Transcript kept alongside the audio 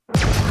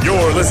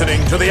You're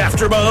listening to the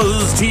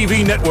AfterBuzz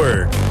TV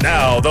Network,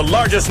 now the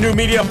largest new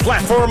media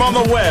platform on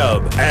the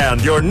web, and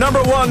your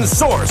number one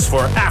source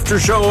for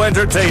after-show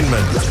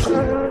entertainment.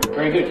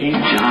 Very good, Dean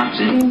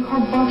Johnson.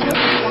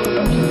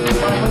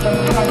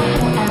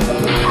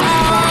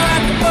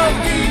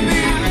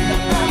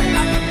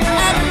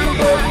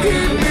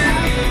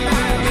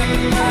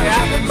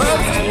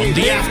 From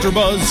the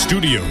AfterBuzz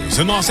Studios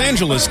in Los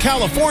Angeles,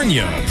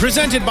 California,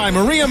 presented by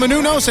Maria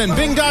Menounos and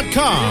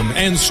Bing.com,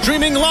 and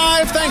streaming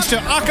live thanks to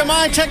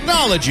Akamai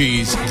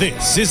Technologies,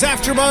 this is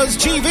AfterBuzz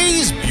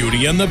TV's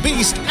Beauty and the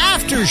Beast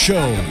After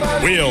Show.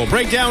 We'll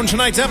break down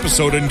tonight's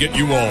episode and get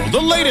you all the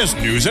latest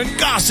news and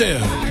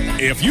gossip.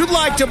 If you'd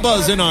like to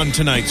buzz in on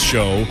tonight's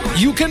show,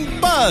 you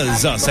can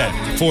buzz us at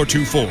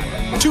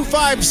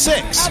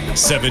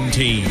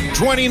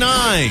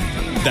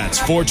 424-256-1729. That's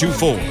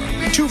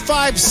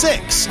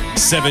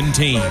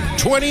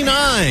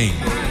 424-256-1729.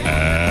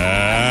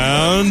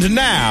 And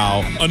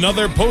now,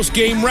 another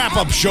post-game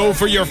wrap-up show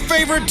for your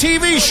favorite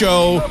TV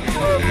show.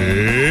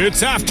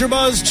 It's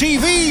AfterBuzz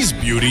TV's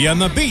Beauty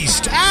and the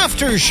Beast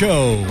After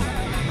Show.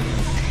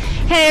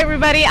 Hey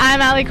everybody, I'm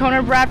Allie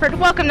Koner Bradford.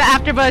 Welcome to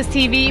AfterBuzz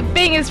TV.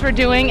 Bing is for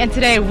doing, and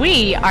today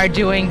we are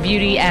doing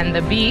Beauty and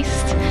the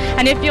Beast.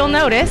 And if you'll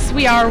notice,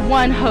 we are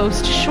one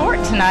host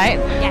short tonight.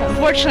 Yes.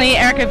 Unfortunately,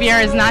 Erica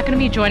Vieira is not going to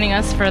be joining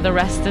us for the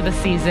rest of the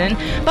season.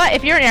 But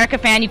if you're an Erica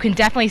fan, you can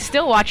definitely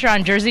still watch her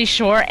on Jersey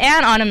Shore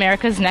and on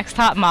America's Next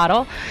Top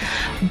Model.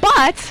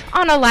 But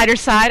on a lighter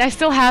side, I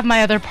still have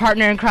my other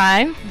partner in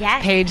crime,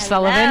 Paige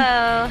Sullivan.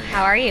 Hello.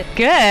 How are you?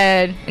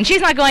 Good. And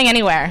she's not going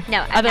anywhere.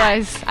 No, I'm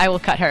Otherwise, not. I will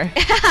cut her.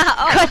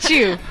 Cut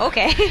you.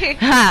 Okay.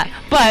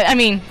 But, I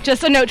mean,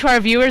 just a note to our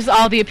viewers,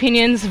 all the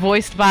opinions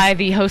voiced by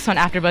the hosts on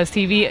AfterBuzz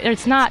TV,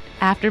 it's not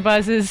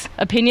AfterBuzz's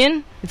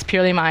opinion, it's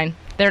purely mine.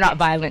 They're not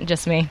violent,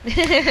 just me.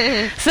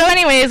 So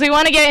anyways, we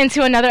want to get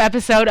into another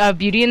episode of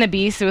Beauty and the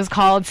Beast. It was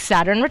called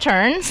Saturn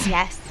Returns.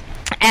 Yes.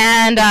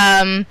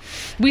 And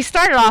we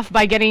started off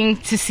by getting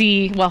to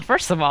see, well,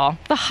 first of all,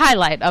 the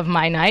highlight of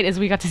my night is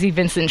we got to see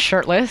Vincent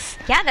shirtless.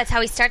 Yeah, that's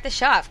how we start the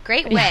show off.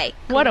 Great way.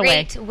 Yeah, what a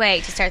way. Great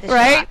way to start the show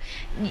Right? off.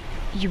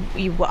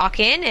 You walk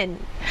in and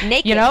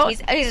naked. You know?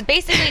 He's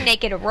basically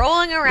naked,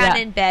 rolling around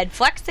in bed,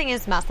 flexing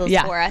his muscles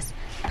for us.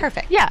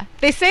 Perfect. Yeah.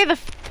 They say the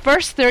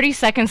first 30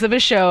 seconds of a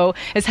show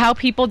is how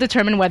people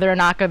determine whether or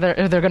not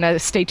they're going to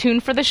stay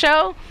tuned for the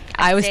show.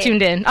 I was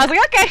tuned in. I was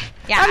like, okay,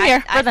 I'm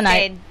here for the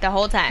night. The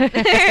whole time.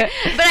 But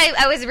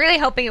I was really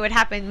hoping it would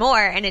happen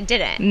more, and it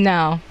didn't.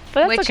 No.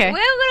 But that's okay. We're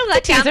going to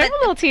let down a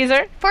little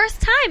teaser.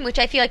 First time, which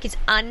I feel like is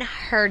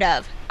unheard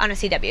of on a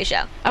CW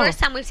show. First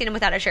time we've seen him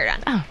without a shirt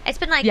on. Oh. It's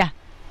been like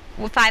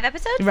 5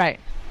 episodes? Right.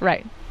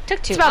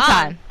 Took too it's long. About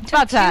time. It's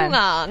about time. Too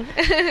long.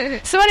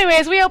 So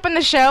anyways, we open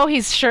the show.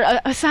 He's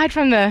aside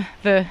from the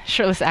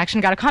shirtless action,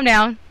 got to calm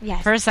down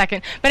for a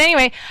second. But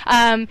anyway,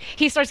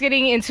 he starts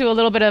getting into a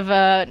little bit of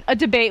a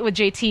debate with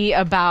JT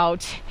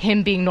about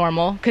him being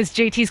normal, because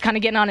JT's kind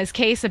of getting on his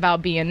case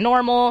about being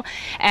normal,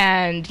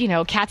 and, you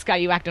know, Kat's got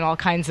you acting all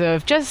kinds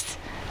of just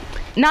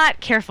not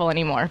careful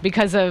anymore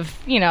because of,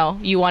 you know,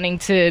 you wanting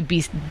to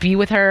be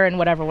with her and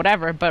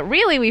whatever. But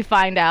really we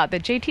find out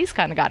that JT's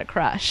kind of got a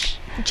crush.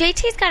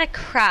 JT's got a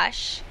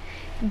crush,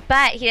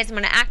 but he doesn't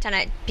want to act on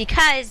it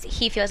because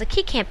he feels like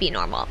he can't be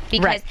normal.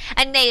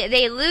 And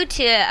they allude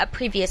to a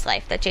previous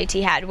life that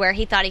JT had where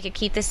he thought he could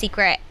keep the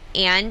secret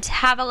and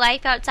have a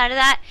life outside of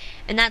that.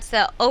 And that's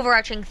the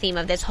overarching theme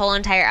of this whole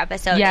entire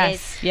episode.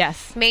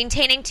 Yes.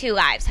 Maintaining two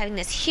lives, having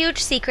this huge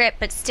secret,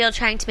 but still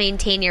trying to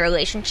maintain your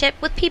relationship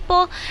with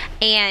people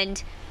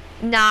and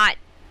not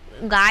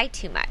lie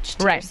too much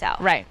to yourself.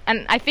 Right.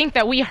 And I think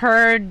that we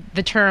heard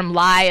the term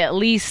lie at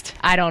least,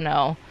 I don't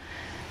know,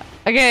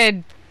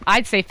 again,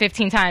 I'd say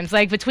 15 times.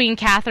 Like, between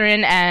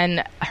Catherine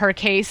and her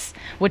case,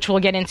 which we'll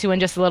get into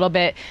in just a little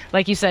bit,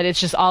 like you said, it's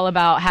just all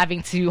about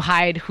having to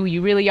hide who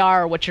you really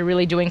are or what you're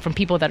really doing from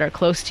people that are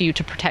close to you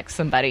to protect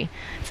somebody.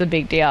 It's a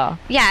big deal.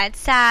 Yeah, it's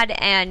sad,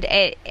 and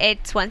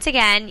it's once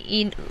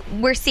again,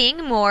 we're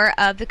seeing more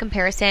of the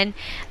comparison,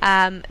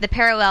 the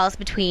parallels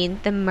between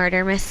the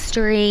murder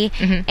mystery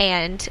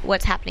and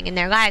what's happening in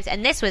their lives,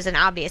 and this was an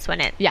obvious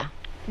one.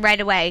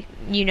 Right away,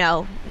 you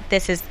know,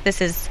 this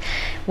is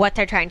what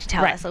they're trying to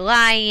tell us.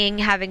 Lying,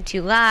 having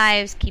two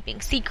lives,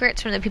 keeping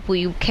secrets from the people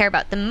you care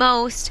about the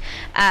most.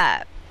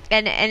 And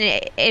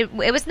it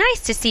was nice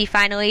to see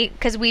finally,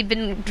 because we've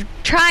been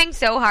trying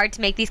so hard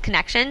to make these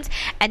connections,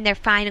 and they're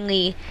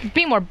finally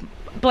being more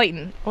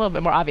blatant, a little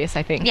bit more obvious,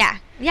 I think. Yeah,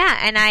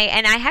 and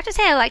I have to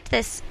say I liked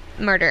this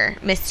murder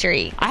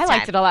mystery. I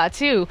liked it a lot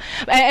too.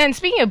 And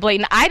speaking of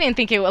blatant, I didn't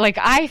think it, like,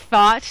 I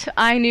thought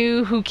I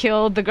knew who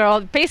killed the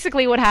girl.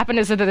 Basically what happened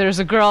is that there's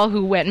a girl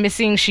who went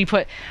missing. She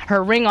put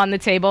her ring on the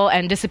table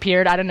and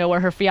disappeared. I don't know where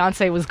her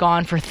fiance was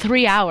gone for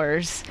 3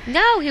 hours.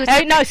 No, he was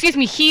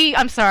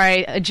I'm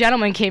sorry, a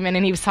gentleman came in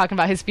and he was talking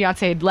about his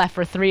fiance had left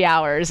for 3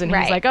 hours, and he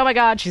was like, oh my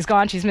god, she's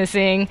gone, she's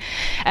missing.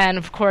 And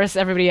of course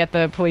everybody at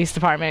the police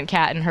department,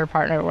 Kat and her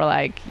partner, were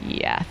like,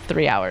 yeah,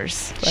 3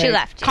 hours. She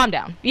left. Calm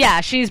down.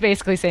 Yeah, she's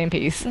basically saying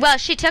peace. Well,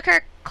 she took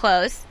her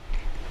clothes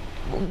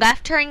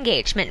left her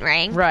engagement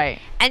ring. Right.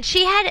 And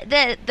she had,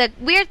 the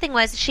weird thing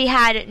was, she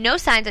had no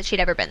signs that she'd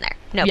ever been there.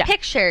 No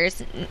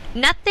pictures,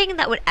 nothing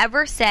that would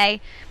ever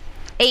say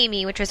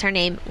Amy, which was her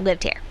name,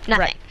 lived here. Nothing.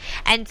 Right.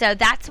 And so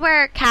that's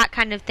where Kat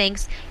kind of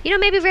thinks,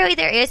 maybe really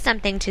there is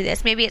something to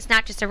this. Maybe it's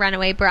not just a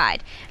runaway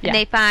bride. And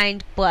they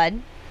find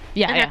blood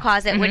in her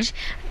closet, which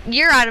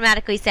you're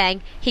automatically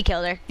saying, he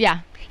killed her.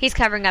 Yeah. He's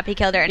covering up, he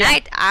killed her. And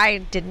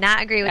I did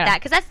not agree with that,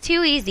 because that's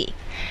too easy.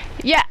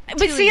 Yeah,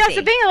 but see, that's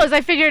the thing, though, is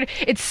I figured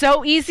it's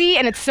so easy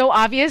and it's so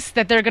obvious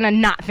that they're going to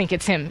not think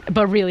it's him,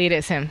 but really it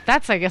is him.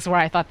 That's, I guess, where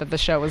I thought that the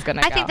show was going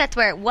to go. I think that's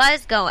where it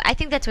was going. I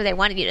think that's where they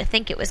wanted you to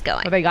think it was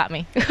going. Well, they got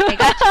me. They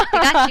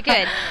got you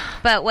good.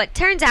 But what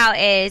turns out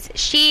is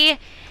she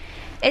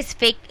is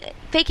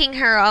faking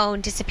her own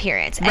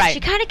disappearance. And she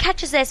kind of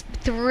catches this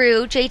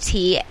through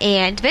JT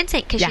and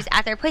Vincent, because she's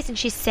at their place and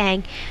she's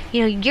saying,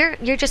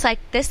 you're just like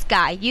this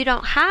guy. You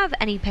don't have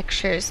any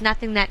pictures,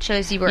 nothing that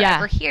shows you were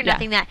ever here,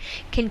 nothing that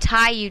can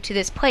tie you to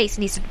this place.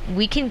 And he said,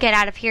 we can get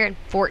out of here in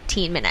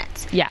 14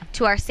 minutes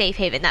to our safe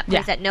haven, that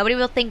place that nobody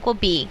will think will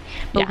be,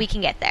 but we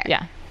can get there.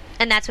 Yeah.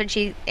 And that's when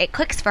it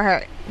clicks for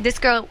her. This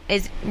girl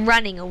is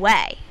running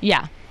away.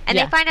 Yeah. And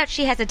they find out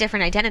she has a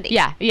different identity.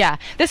 Yeah, yeah.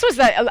 This was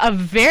a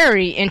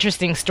very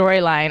interesting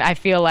storyline, I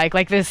feel like.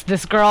 Like,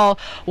 this girl,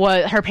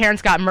 her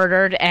parents got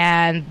murdered,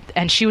 and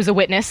she was a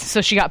witness, so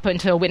she got put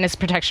into a witness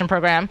protection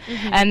program.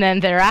 And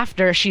then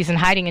thereafter, she's in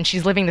hiding, and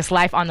she's living this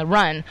life on the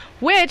run,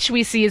 which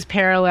we see is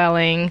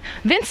paralleling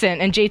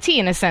Vincent and JT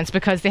in a sense,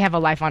 because they have a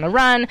life on the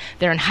run,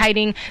 they're in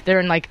hiding, they're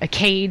in, like, a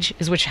cage,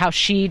 is how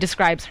she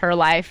describes her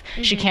life.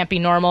 She can't be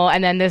normal.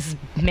 And then this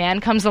man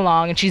comes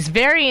along, and she's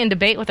very in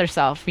debate with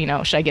herself. Should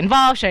I get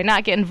involved? Should I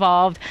not get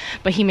involved?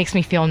 But he makes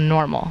me feel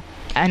normal.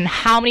 And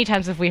how many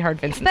times have we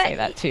heard Vincent say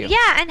that too?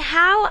 Yeah, and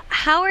how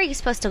are you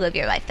supposed to live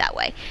your life that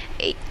way?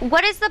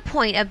 What is the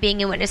point of being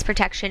in witness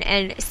protection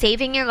and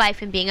saving your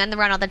life and being on the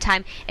run all the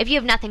time if you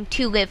have nothing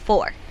to live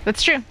for?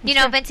 That's true.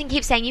 Vincent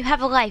keeps saying, you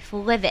have a life,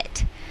 live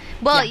it.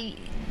 Well,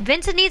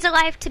 Vincent needs a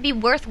life to be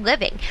worth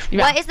living.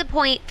 What is the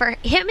point for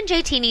him? And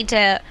JT need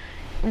to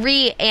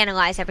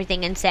reanalyze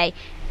everything and say,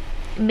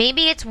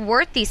 maybe it's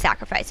worth these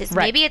sacrifices.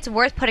 Right. Maybe it's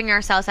worth putting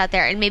ourselves out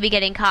there and maybe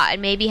getting caught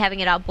and maybe having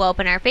it all blow up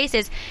in our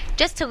faces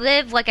just to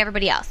live like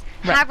everybody else.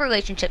 Right. Have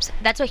relationships.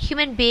 That's what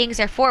human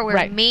beings are for.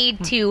 We're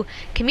made to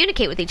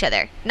communicate with each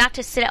other, not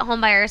to sit at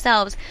home by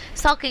ourselves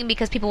sulking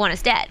because people want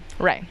us dead.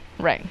 Right,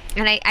 right.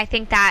 And I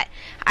think that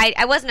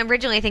I wasn't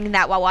originally thinking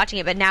that while watching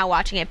it, but now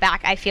watching it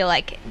back, I feel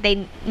like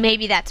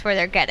maybe that's where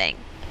they're getting.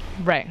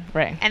 Right,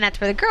 right. And that's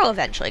where the girl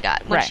eventually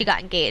got when she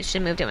got engaged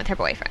and moved in with her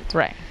boyfriend.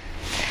 Right.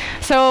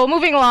 So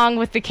moving along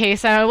with the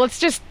case, let's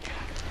just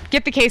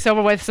get the case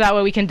over with so that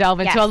way we can delve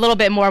into a little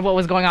bit more of what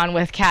was going on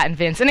with Kat and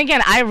Vince. And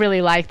again, I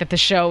really like that the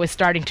show is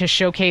starting to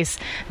showcase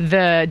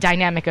the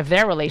dynamic of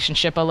their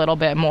relationship a little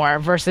bit more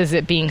versus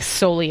it being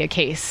solely a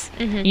case,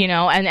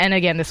 and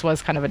again, this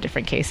was kind of a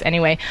different case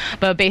anyway.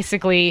 But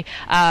basically,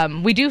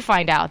 we do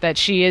find out that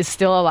she is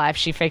still alive.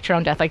 She faked her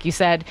own death, like you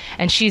said,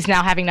 and she's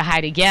now having to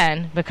hide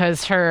again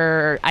because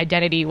her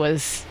identity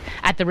was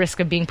at the risk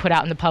of being put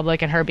out in the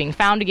public and her being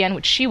found again,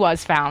 which she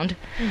was found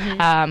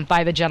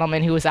by the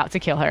gentleman who was out to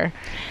kill her.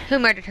 Who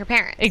murdered her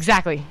parents.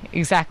 Exactly.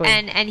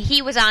 And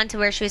he was on to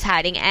where she was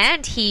hiding,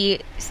 and he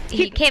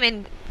came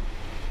in,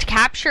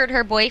 captured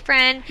her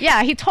boyfriend.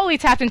 Yeah, he totally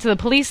tapped into the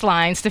police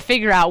lines to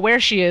figure out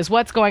where she is,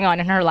 what's going on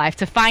in her life,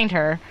 to find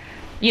her.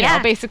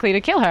 Basically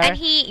to kill her. And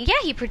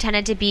he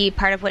pretended to be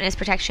part of witness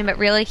protection, but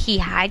really he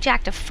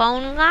hijacked a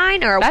phone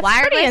line or a wireless.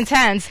 That's pretty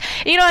intense.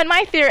 In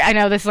my theory, I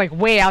know this is like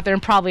way out there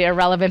and probably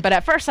irrelevant, but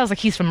at first I was like,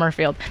 he's from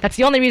Murfield. That's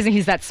the only reason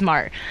he's that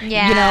smart.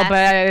 Yeah.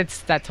 But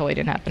that totally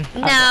didn't happen.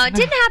 No, it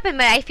didn't happen,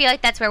 but I feel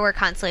like that's where we're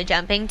constantly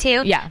jumping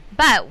to. Yeah.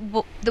 But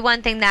the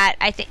one thing that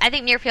I think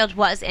Muirfield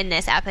was in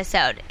this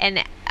episode,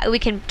 and we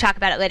can talk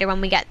about it later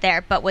when we get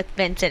there, but with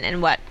Vincent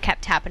and what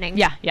kept happening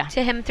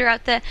to him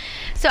throughout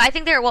so I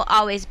think there will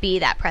always be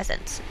that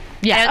presence.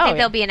 Yeah. I don't think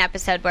there'll be an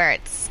episode where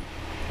it's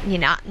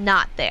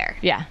not there.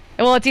 Yeah.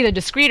 Well, it's either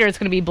discreet or it's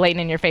going to be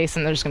blatant in your face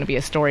and there's going to be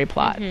a story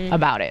plot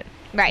about it.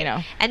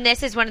 Right. And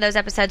this is one of those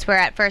episodes where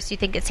at first you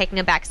think it's taking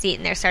a back seat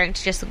and they're starting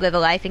to just live a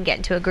life and get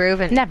into a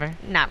groove, and never.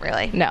 Not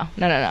really. No.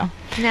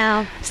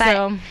 But,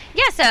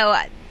 so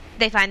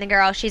they find the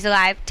girl. She's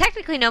alive.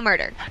 Technically, no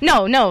murder.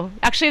 No.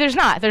 Actually, there's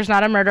not. There's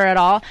not a murder at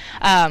all,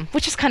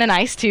 which is kind of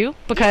nice, too,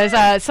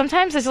 because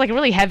sometimes it's like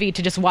really heavy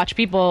to just watch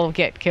people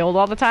get killed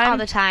all the time. All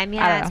the time,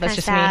 yeah. I don't know. That's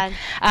just sad.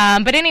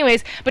 Me. But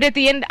anyways, at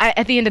the end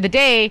of the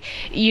day,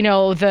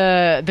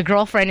 the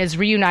girlfriend is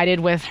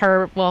reunited with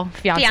her,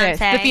 fiance.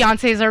 The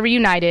fiancés are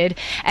reunited,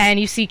 and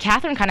you see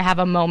Catherine kind of have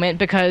a moment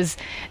because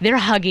they're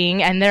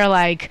hugging, and they're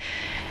like,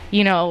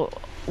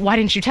 why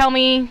didn't you tell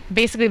me?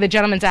 Basically, the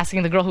gentleman's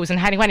asking the girl who was in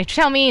hiding, why didn't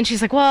you tell me? And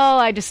she's like, well,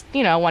 I just,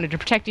 wanted to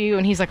protect you.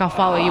 And he's like, I'll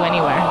follow you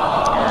anywhere.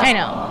 I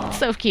know. It's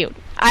so cute.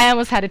 I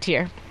almost had a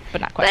tear,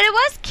 but not quite. But it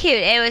was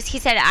cute. He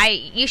said,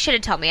 you should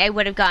have told me. I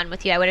would have gone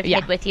with you. I would have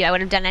hid with you. I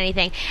would have done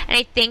anything. And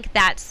I think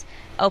that's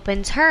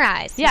opens her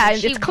eyes. Yeah,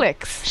 You know, it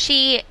clicks.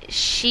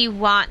 She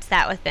wants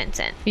that with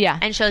Vincent. Yeah.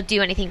 And she'll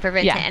do anything for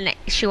Vincent, and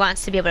she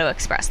wants to be able to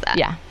express that.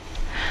 Yeah.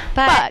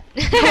 But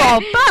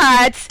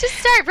to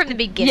start from the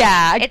beginning.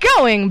 Yeah,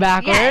 going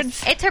backwards.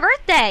 Yes, it's her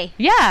birthday.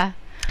 Yeah.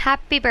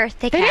 Happy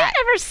birthday, They Kat.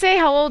 didn't ever say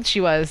how old she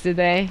was, did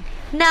they?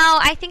 No,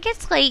 I think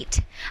it's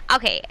late.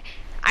 Okay,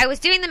 I was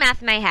doing the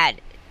math in my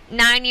head.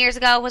 9 years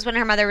ago was when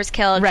her mother was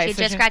killed. Right, She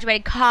so just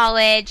graduated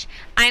college.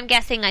 I'm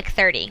guessing like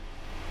 30.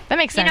 That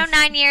makes sense. You know,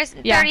 9 years,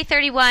 30, Yeah.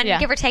 31, Yeah.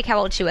 give or take how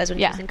old she was when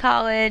she was in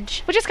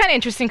college. Which is kind of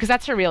interesting because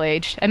that's her real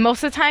age. And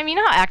most of the time, you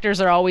know how actors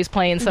are always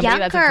playing somebody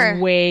that's Younger.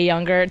 like, way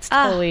younger. It's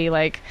totally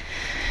like...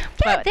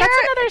 Yeah, but that's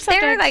another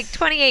subject. they're like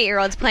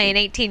 28-year-olds playing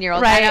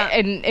 18-year-olds. Right,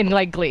 in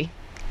like Glee.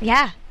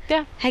 Yeah.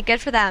 Yeah. Hey, good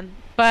for them.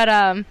 But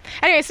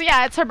anyway, so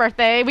yeah, it's her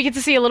birthday. We get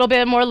to see a little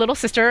bit more little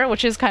sister,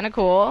 which is kind of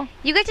cool.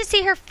 You get to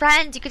see her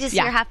friends. You get to see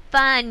her have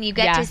fun. You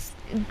get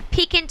to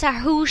peek into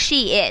who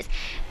she is.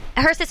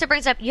 Her sister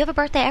brings up, you have a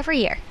birthday every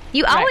year.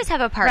 You always have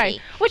a party.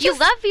 Right. Which you is-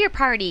 love your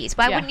parties.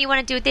 Why wouldn't you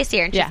want to do it this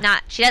year? And she's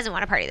not. She doesn't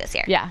want a party this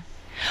year. Yeah.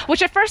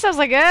 Which at first I was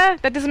like,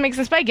 that doesn't make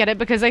sense, but I get it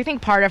because I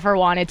think part of her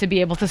wanted to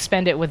be able to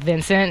spend it with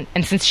Vincent,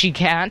 and since she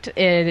can't,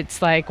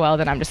 it's like, well,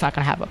 then I'm just not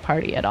going to have a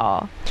party at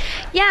all.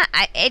 Yeah,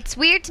 it's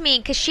weird to me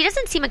because she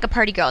doesn't seem like a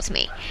party girl to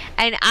me.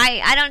 And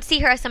I don't see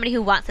her as somebody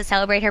who wants to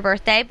celebrate her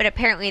birthday, but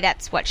apparently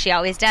that's what she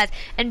always does.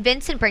 And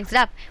Vincent brings it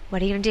up.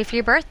 What are you going to do for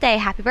your birthday?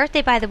 Happy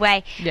birthday, by the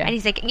way. Yeah. And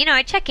he's like,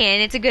 I check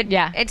in. It's a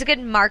good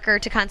marker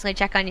to constantly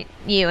check on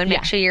you and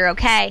make sure you're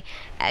okay.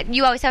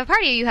 You always have a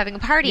party. Are you having a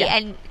party? Yeah.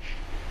 And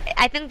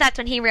I think that's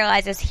when he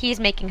realizes he's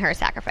making her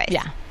sacrifice.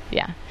 Yeah.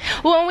 Yeah.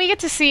 Well, and we get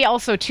to see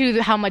also,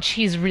 too, how much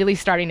he's really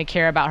starting to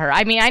care about her.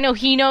 I mean, I know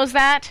he knows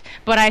that,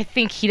 but I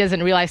think he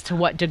doesn't realize to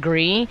what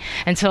degree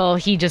until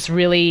he just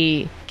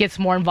really gets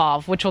more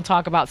involved, which we'll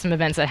talk about some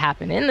events that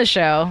happen in the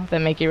show that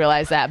make you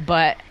realize that.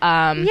 But,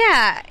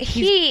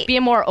 he's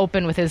being more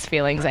open with his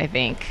feelings, I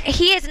think.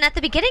 He is, and at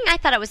the beginning, I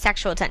thought it was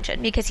sexual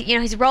tension because,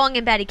 he's rolling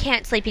in bed, he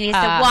can't sleep, he needs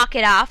to walk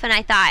it off, and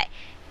I thought,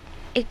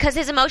 because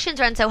his emotions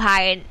run so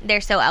high and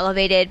they're so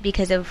elevated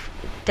because of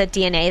the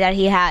DNA that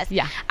he has.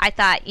 Yeah. I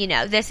thought,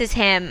 this is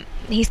him.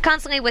 He's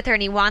constantly with her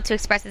and he wants to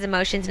express his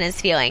emotions and his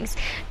feelings.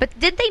 But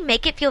did they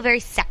make it feel very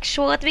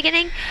sexual at the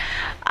beginning?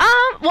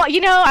 Well,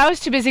 I was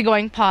too busy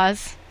going,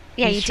 pause.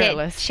 Yeah, He's you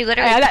shirtless. did. She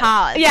literally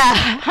paused.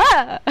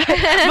 Yeah.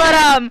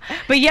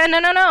 But yeah, no.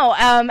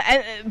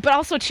 But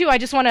also, too, I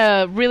just want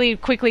to really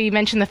quickly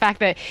mention the fact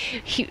that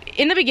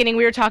in the beginning,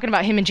 we were talking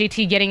about him and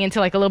JT getting into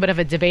like a little bit of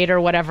a debate or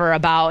whatever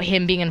about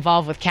him being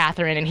involved with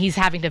Catherine, and he's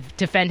having to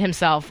defend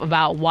himself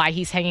about why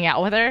he's hanging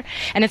out with her.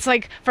 And it's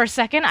like, for a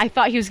second, I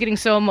thought he was getting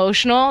so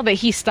emotional that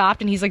he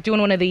stopped and he's like doing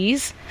one of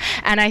these.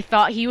 And I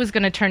thought he was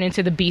going to turn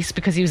into the beast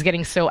because he was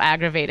getting so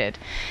aggravated.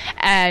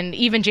 And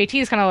even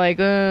JT is kind of like,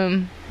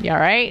 you all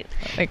right?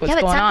 Like, what's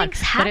going on?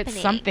 But it's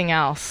something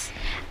else.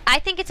 I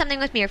think it's something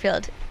with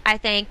Muirfield. I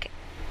think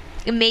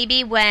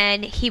maybe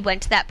when he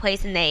went to that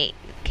place and they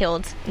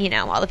killed,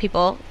 all the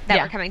people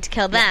that were coming to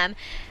kill them,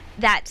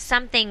 that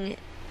something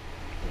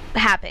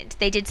happened.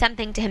 They did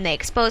something to him. They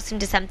exposed him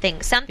to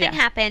something. Something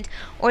happened,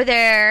 or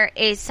there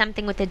is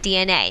something with the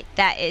DNA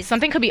that is...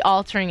 Something could be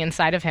altering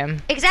inside of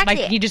him. Exactly.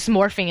 Like, he just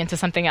morphing into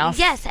something else.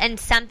 Yes, and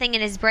something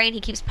in his brain,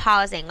 he keeps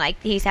pausing, like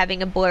he's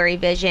having a blurry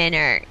vision,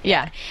 or...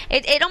 Yeah.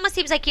 It almost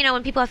seems like,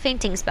 when people have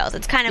fainting spells,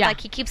 it's kind of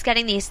like he keeps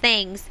getting these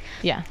things,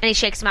 and he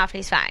shakes them off and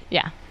he's fine.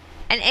 Yeah.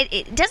 And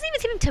it doesn't even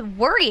seem to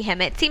worry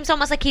him. It seems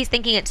almost like he's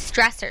thinking it's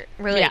stress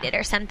related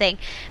or something.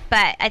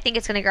 But I think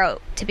it's going to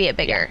grow to be a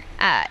bigger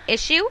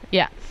issue.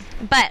 Yeah.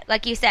 But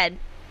like you said,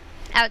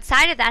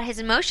 outside of that, his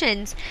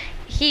emotions,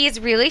 he's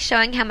really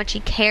showing how much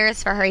he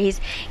cares for her. He's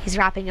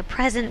wrapping a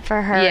present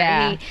for her.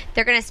 Yeah.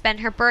 They're going to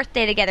spend her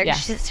birthday together. Yeah.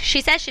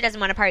 She says she doesn't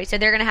want to party, so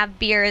they're going to have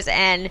beers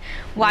and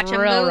watch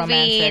Real a movie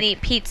romantic. and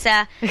eat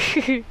pizza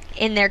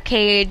in their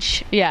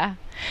cage. Yeah.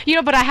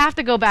 But I have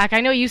to go back. I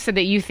know you said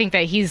that you think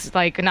that he's,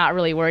 like, not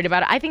really worried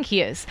about it. I think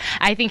he is.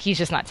 I think he's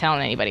just not telling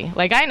anybody.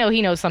 Like, I know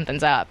he knows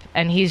something's up,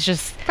 and he's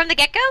just... From the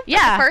get-go?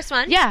 Yeah. The first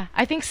one? Yeah,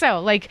 I think so.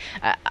 Like,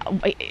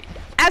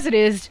 as it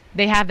is,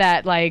 they have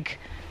that, like,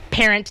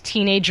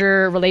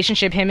 parent-teenager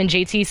relationship, him and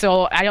JT,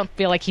 so I don't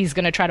feel like he's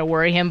going to try to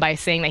worry him by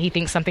saying that he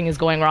thinks something is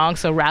going wrong.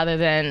 So rather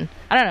than...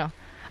 I don't know.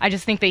 I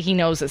just think that he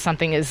knows that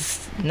something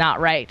is not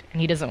right, and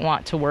he doesn't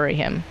want to worry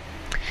him.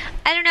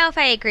 I don't know if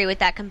I agree with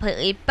that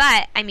completely,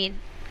 but, I mean...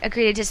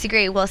 agree to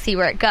disagree. We'll see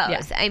where it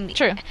goes. Yeah,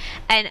 true.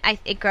 And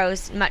it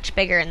grows much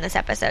bigger in this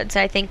episode,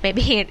 so I think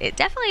maybe it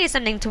definitely is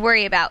something to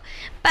worry about.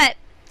 But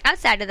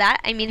outside of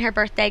that, I mean, her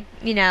birthday,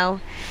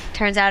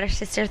 turns out her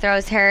sister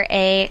throws her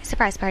a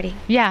surprise party.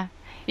 Yeah.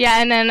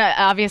 Yeah, and then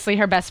obviously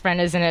her best friend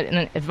is in it,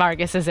 and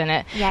Vargas is in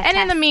it. Yeah, and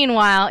in the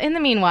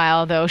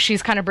meanwhile, though,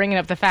 she's kind of bringing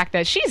up the fact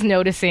that she's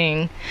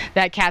noticing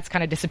that Kat's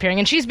kind of disappearing,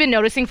 and she's been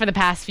noticing for the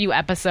past few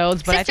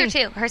episodes. But Her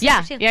sister too.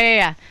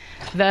 Yeah.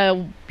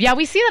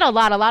 We see that a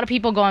lot. A lot of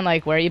people going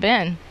like, "Where you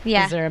been?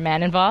 Yeah. Is there a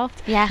man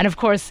involved?" Yeah. And of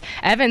course,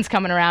 Evan's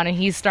coming around, and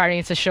he's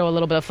starting to show a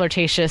little bit of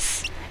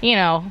flirtatious,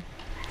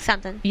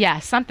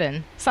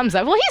 Something's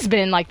up. Well, he's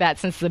been like that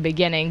since the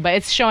beginning, but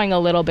it's showing a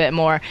little bit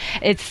more.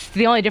 It's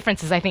the only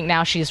difference is I think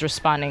now she's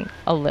responding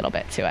a little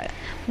bit to it.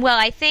 Well,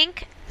 I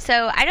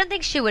don't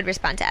think she would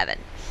respond to Evan.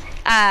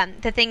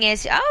 The thing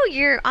is, oh,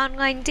 you're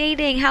online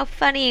dating, how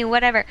funny,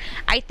 whatever.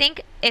 I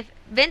think if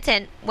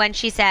Vincent, when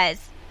she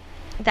says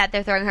that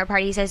they're throwing her a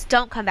party, he says,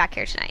 don't come back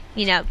here tonight.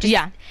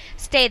 Just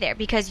stay there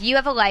because you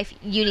have a life,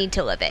 you need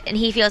to live it. And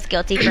he feels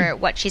guilty for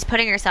what she's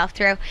putting herself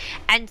through.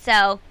 And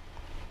so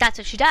that's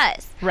what she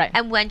does. Right.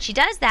 And when she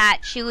does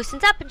that, she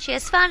loosens up and she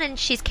has fun and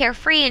she's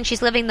carefree and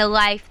she's living the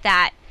life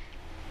that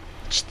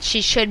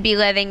she should be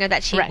living or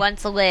that she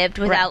once lived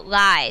without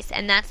lies.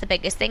 And that's the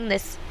biggest thing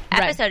this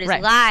episode is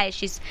lies.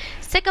 She's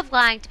sick of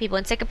lying to people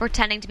and sick of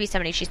pretending to be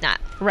somebody she's not.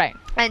 Right.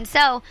 And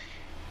so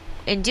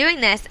in doing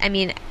this, I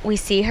mean, we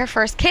see her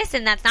first kiss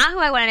and that's not who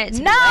I wanted it to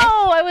be with.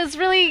 I was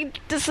really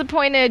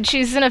disappointed.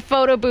 She's in a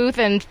photo booth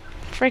and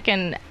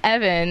freaking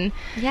Evan.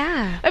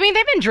 Yeah. I mean,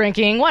 they've been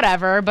drinking,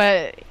 whatever,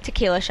 but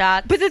tequila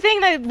shots. But the thing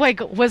that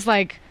was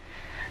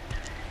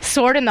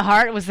sword in the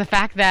heart was the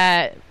fact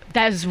that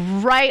is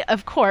right,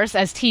 of course,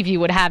 as TV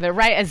would have it,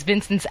 right as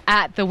Vincent's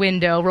at the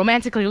window,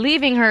 romantically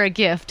leaving her a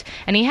gift,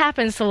 and he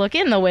happens to look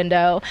in the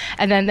window,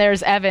 and then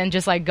there's Evan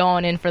just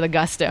going in for the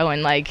gusto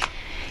and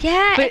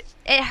Yeah, but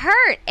it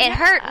hurt. It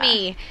hurt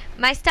me.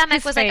 My stomach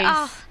His was face.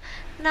 oh,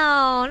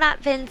 no, not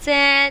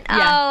Vincent. Oh,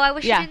 I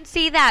wish you didn't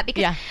see that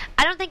because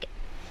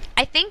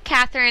I think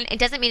Catherine, it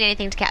doesn't mean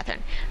anything to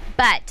Catherine,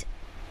 but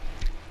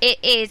it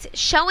is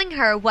showing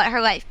her what her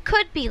life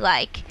could be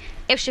like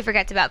if she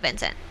forgets about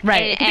Vincent.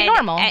 Right. It could be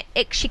normal.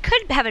 She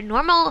could have a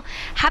normal,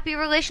 happy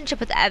relationship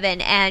with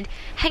Evan and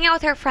hang out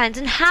with her friends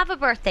and have a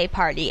birthday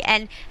party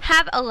and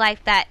have a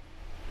life that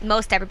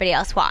most everybody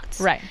else wants.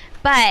 Right.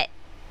 But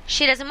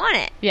she doesn't want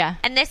it. Yeah.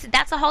 And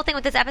that's the whole thing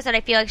with this episode.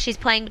 I feel like she's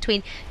playing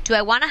between, do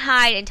I want to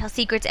hide and tell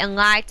secrets and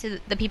lie to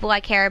the people I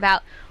care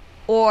about,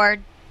 or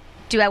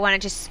do I want to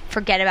just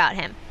forget about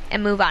him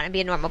and move on and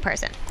be a normal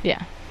person?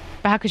 Yeah.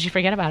 But how could you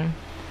forget about him?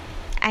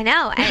 I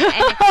know.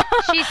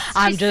 And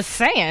I'm just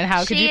saying,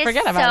 how could you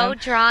forget about him?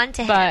 She's so drawn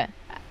to him. But,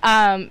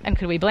 and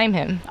could we blame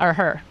him or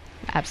her?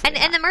 Absolutely.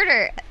 And the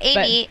murder,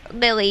 Amy,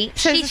 Lily,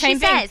 she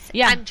says,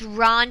 I'm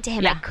drawn to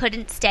him. I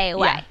couldn't stay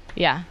away.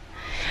 Yeah.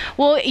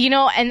 Well,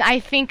 and I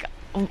think,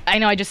 I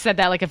know I just said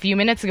that a few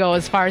minutes ago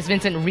as far as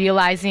Vincent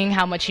realizing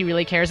how much he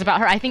really cares about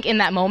her. I think in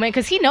that moment,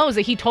 because he knows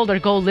that he told her,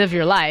 go live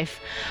your life.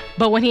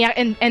 But when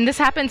and this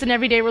happens in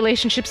everyday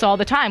relationships all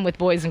the time with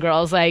boys and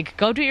girls,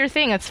 go do your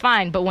thing, it's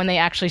fine. But when they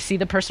actually see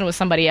the person with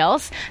somebody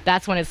else,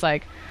 that's when it's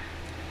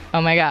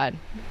oh my God,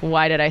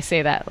 why did I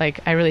say that?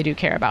 I really do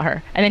care about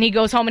her. And then he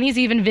goes home and he's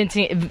even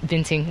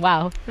venting.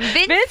 Wow.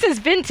 Vince is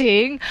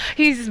venting.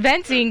 He's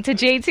venting to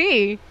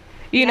JT,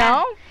 you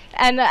know?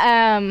 And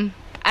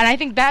I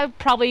think that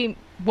probably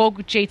woke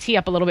JT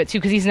up a little bit too,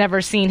 because he's never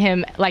seen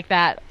him like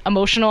that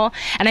emotional.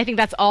 And I think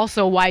that's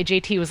also why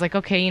JT was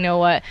okay, you know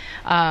what?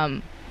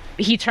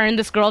 He turned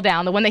this girl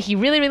down, the one that he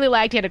really, really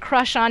liked, he had a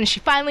crush on, and she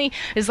finally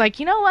is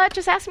you know what?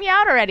 Just ask me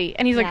out already.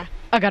 And he's I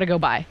gotta go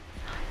by.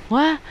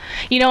 What?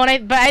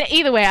 But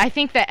either way, I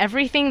think that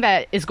everything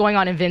that is going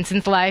on in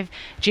Vincent's life,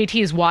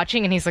 JT is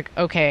watching and he's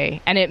okay.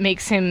 And it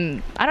makes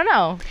him, I don't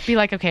know, be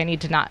okay, I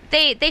need to not.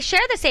 They share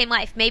the same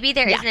life. Maybe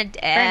there isn't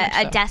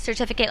a death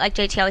certificate like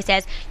JT always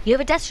says. You have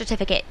a death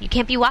certificate. You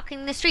can't be walking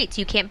in the streets.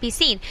 You can't be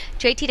seen.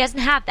 JT doesn't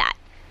have that.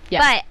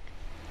 Yeah. But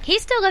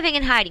he's still living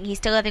in hiding. He's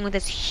still living with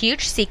this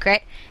huge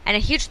secret and a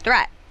huge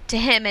threat to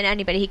him and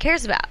anybody he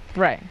cares about.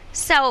 Right.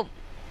 So,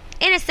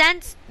 in a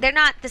sense, they're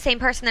not the same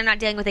person. They're not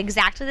dealing with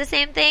exactly the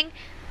same thing,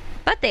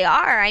 but they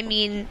are. I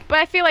mean, but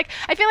I feel like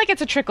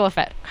it's a trickle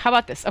effect. How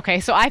about this? Okay,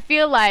 so I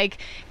feel like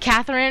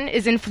Catherine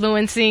is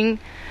influencing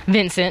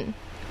Vincent,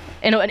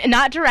 and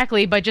not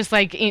directly, but just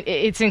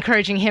it's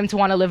encouraging him to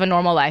want to live a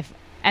normal life.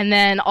 And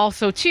then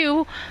also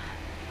too,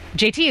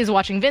 JT is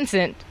watching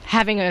Vincent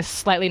having a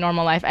slightly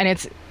normal life, and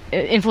it's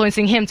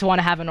influencing him to want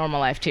to have a normal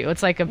life too.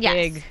 It's a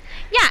big.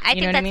 Yeah, I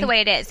think that's the way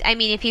it is. I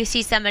mean, if you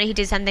see somebody who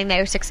did something, they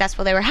were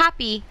successful, they were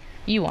happy,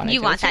 you want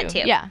that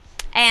too. Yeah.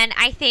 And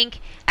I think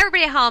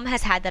everybody at home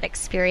has had that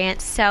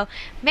experience. So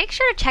make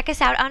sure to check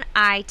us out on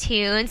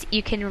iTunes.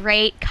 You can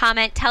rate,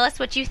 comment, tell us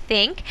what you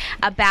think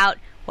about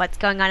what's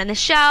going on in the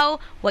show,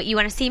 what you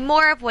want to see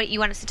more of, what you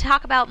want us to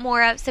talk about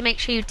more of. So make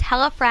sure you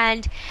tell a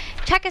friend.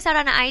 Check us out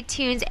on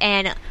iTunes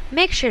and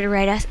make sure to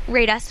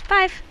rate us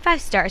 5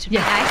 stars would be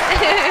nice.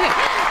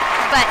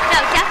 But no,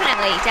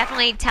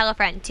 definitely tell a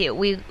friend too.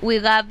 We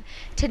love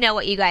to know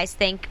what you guys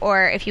think,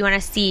 or if you want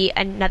to see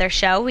another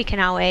show, we can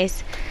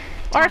always.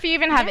 Or if you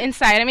even have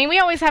insight. I mean, we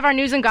always have our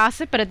news and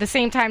gossip, but at the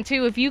same time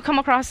too, if you come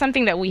across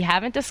something that we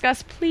haven't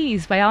discussed,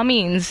 please, by all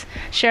means,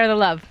 share the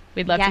love.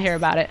 We'd love to hear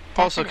about it.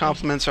 Also,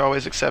 compliments are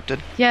always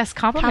accepted. Yes,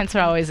 compliments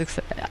are always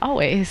accepted.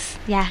 Always.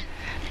 Yeah.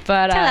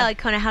 But tell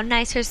Alicona how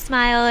nice her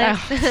smile is.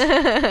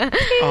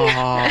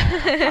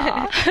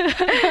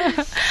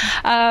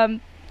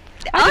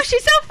 Oh,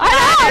 she's so fat.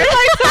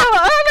 I know.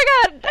 Oh my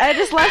God. I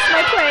just lost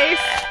my place.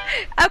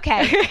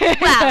 Okay.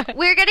 Well,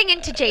 we're getting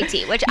into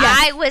JT, which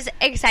Yes. I was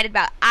excited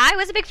about. I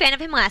was a big fan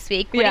of him last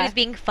week when he was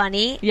being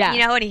funny. Yeah. You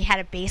know, when he had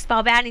a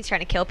baseball bat and he's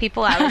trying to kill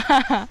people.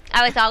 I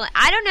was all,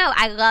 I don't know.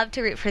 I love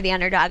to root for the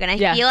underdog, and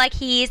I feel like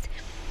he's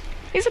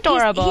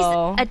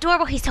adorable. He's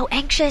adorable. He's so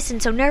anxious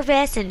and so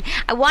nervous, and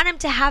I want him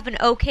to have an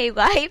okay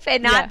life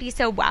and not be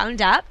so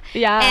wound up.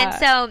 Yeah. And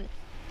so,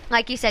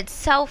 like you said,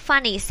 so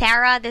funny.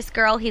 Sarah, this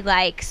girl he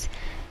likes,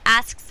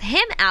 asks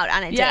him out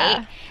on a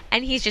date,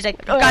 and he's just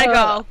like, gotta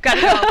go.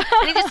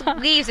 And he just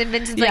leaves, and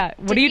Vincent's like,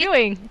 what are you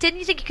doing? Didn't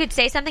you think you could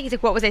say something? He's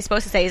like, what was I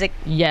supposed to say? He's like,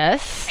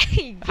 Yes.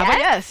 How about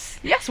yes?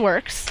 Yes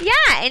works. yeah.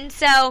 And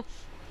so,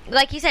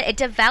 like you said, it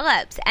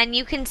develops, and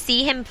you can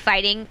see him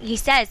fighting. He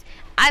says,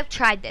 I've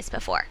tried this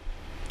before.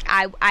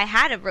 I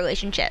had a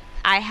relationship.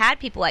 I had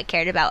people I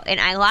cared about, and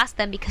I lost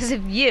them because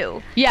of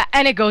you. Yeah,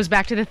 and it goes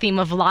back to the theme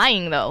of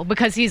lying, though,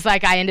 because he's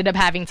like, I ended up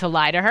having to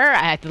lie to her.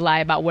 I had to lie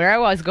about where I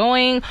was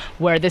going,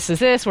 where this,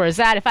 where is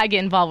that. If I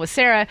get involved with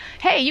Sarah,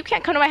 hey, you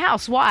can't come to my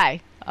house.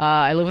 Why?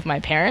 I live with my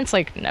parents.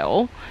 Like,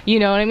 no. You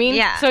know what I mean?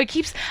 Yeah. So it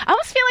keeps... I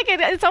almost feel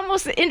like it's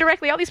almost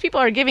indirectly, all these people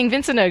are giving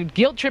Vincent a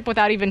guilt trip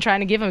without even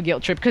trying to give him a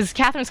guilt trip, because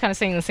Catherine's kind of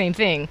saying the same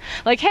thing.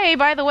 Like, hey,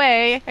 by the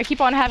way, I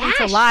keep on having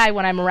to lie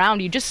when I'm around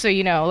you, just so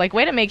you know. Like,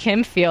 way to make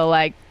him feel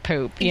like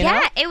poop, you know?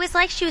 Yeah, it was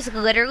like she was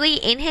literally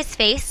in his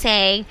face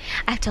saying,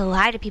 I have to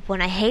lie to people,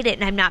 and I hate it,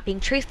 and I'm not being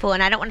truthful,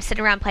 and I don't want to sit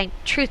around playing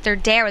truth or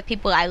dare with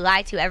people I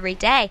lie to every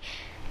day.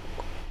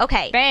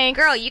 Okay, thanks.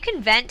 Girl, you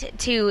can vent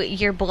to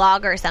your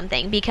blog or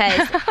something, because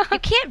you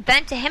can't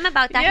vent to him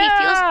about that. He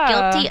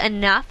feels guilty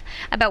enough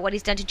about what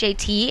he's done to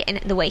JT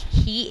and the way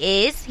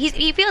he is.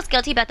 He feels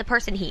guilty about the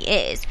person he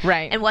is,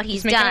 right? And what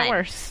he's making done. It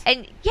worse.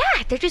 And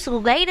yeah, they're just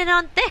laying it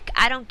on thick.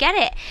 I don't get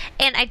it,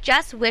 and I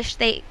just wish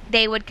they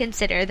would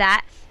consider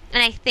that.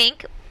 And I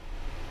think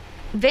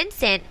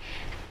Vincent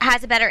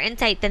has a better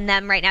insight than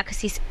them right now,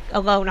 because he's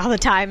alone all the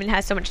time and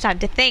has so much time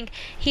to think.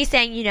 He's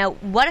saying, you know,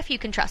 what if you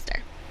can trust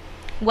her?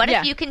 What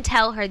if you can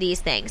tell her these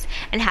things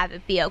and have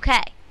it be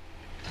okay?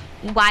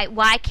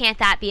 Why can't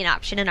that be an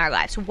option in our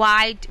lives?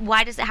 Why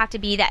does it have to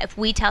be that if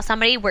we tell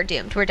somebody, we're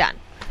doomed, we're done?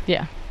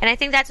 Yeah. And I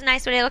think that's a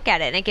nice way to look at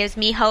it, and it gives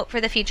me hope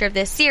for the future of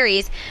this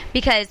series,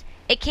 because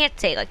it can't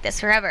stay like this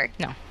forever.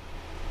 No.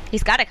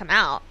 He's got to come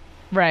out.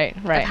 Right.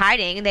 Of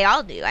hiding, and they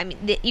all do. I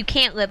mean, you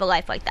can't live a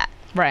life like that.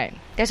 Right.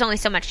 There's only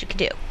so much you can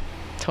do.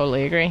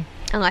 Totally agree.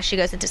 Unless she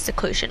goes into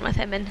seclusion with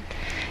him in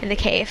the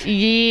cave.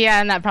 Yeah,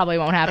 and that probably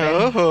won't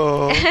happen.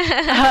 Oh.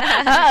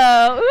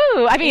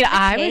 Ooh. I mean,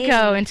 I would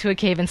go into a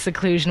cave in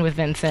seclusion with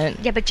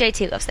Vincent. Yeah, but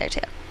JT lives there too.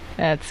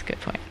 That's a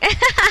good point.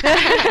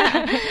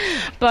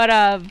 But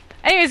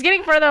anyways,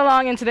 getting further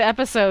along into the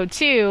episode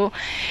too,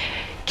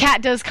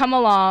 Kat does come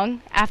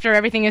along after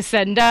everything is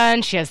said and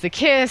done. She has the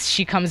kiss.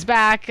 She comes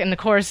back, and of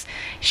course,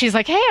 she's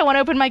like, "Hey, I want to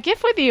open my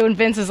gift with you." And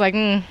Vince is like,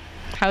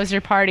 "How was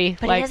your party?"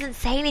 But like, he doesn't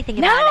say anything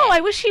about it. No,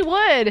 I wish he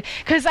would,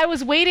 because I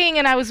was waiting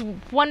and I was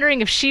wondering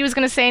if she was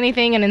going to say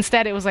anything, and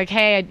instead it was like,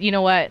 "Hey, you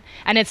know what?"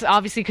 And it's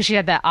obviously because she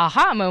had that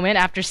aha moment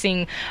after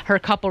seeing her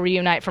couple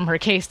reunite from her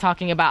case,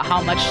 talking about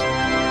how much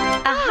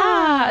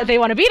they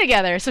want to be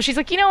together. So she's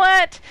like, "You know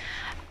what?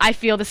 I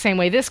feel the same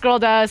way this girl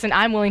does, and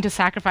I'm willing to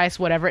sacrifice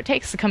whatever it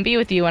takes to come be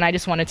with you, and I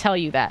just want to tell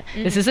you that.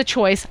 This is a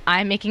choice.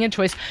 I'm making a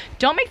choice.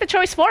 Don't make the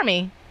choice for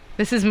me.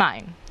 This is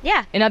mine."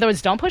 Yeah. In other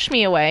words, don't push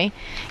me away,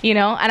 you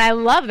know? And I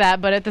love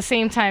that, but at the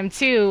same time,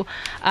 too,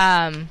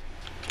 I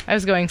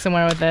was going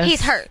somewhere with this.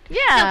 He's hurt.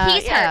 Yeah. No,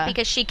 he's hurt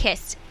because she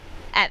kissed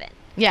Evan.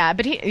 Yeah,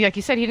 but he, like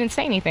you said, he didn't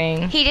say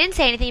anything. He didn't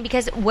say anything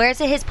because where's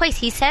his place?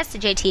 He says to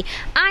JT,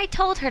 I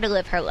told her to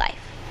live her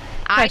life.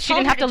 But she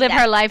didn't have to live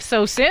her life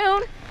so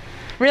soon?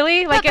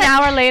 Really? Like an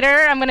hour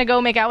later, I'm going to go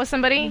make out with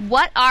somebody?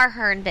 What are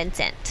her and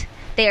Vincent?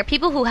 They are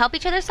people who help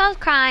each other solve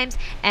crimes,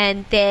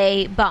 and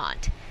they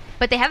bond.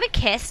 But they haven't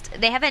kissed,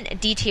 they haven't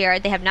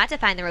DTR'd, they have not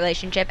defined the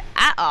relationship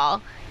at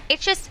all.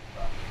 It's just,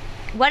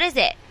 what is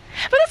it?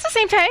 But that's the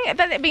same thing.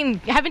 I mean,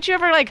 haven't you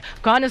ever, like,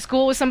 gone to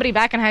school with somebody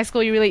back in high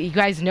school, you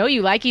guys know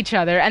you like each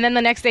other, and then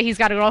the next day he's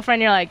got a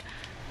girlfriend, and you're like,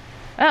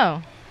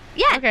 oh.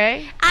 Yeah.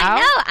 Okay. I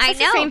know. That's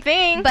the same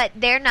thing. But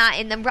they're not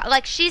in the wrong.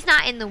 Like, she's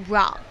not in the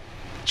wrong.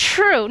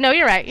 True. No,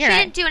 you're right. She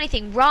didn't do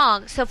anything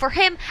wrong. So for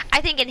him,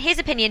 I think in his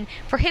opinion,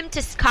 for him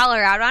to call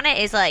her out on it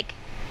is like,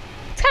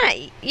 it's kind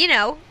of, you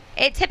know,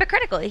 it's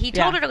hypocritical. He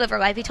told her to live her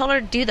life. He told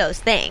her to do those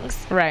things.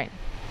 Right.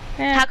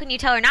 Yeah. How can you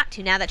tell her not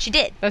to now that she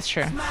did? That's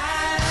true. Okay.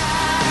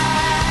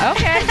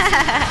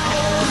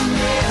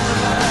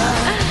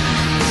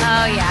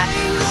 Oh, yeah.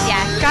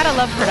 Yeah. Gotta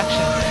love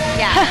production.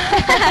 Yeah.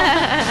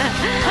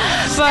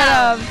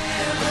 But,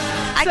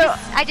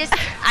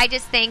 I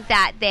just think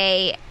that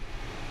they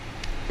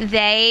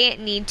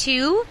need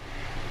to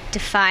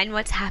define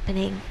what's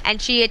happening,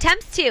 and she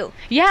attempts to.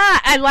 Yeah,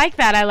 I like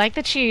that. I like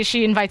that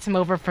she invites him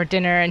over for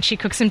dinner, and she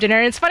cooks him dinner.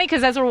 And it's funny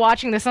because as we're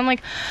watching this, I'm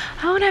like,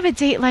 I want to have a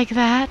date like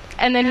that,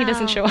 and then he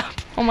doesn't show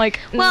up. I'm like,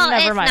 well,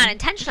 never it's mind. not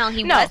intentional.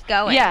 He was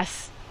going.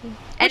 Yes.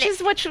 And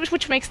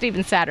Which makes it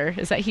even sadder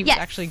is that he was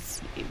actually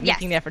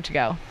making the effort to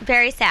go.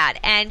 Very sad.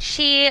 And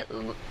she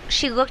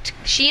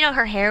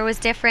her hair was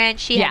different.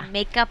 She Yeah. had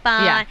makeup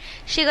on. Yeah.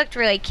 She looked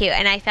really cute,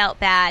 and I felt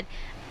bad.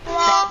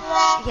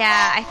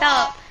 I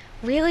felt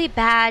really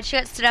bad. She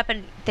got stood up,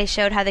 and they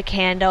showed how the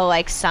candle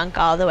like sunk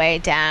all the way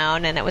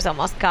down, and it was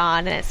almost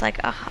gone. And it's like,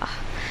 oh,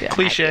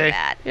 Cliche.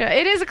 Yeah,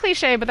 it is a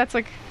cliche, but that's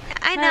like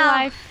I my know.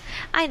 life.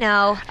 I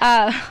know.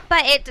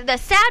 But the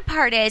sad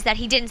part is that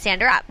he didn't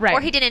stand her up. Right.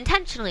 Or he didn't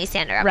intentionally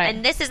stand her up. Right.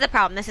 And this is the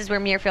problem. This is where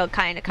Muirfield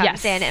kind of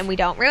comes Yes. in, and we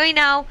don't really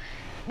know.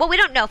 Well, we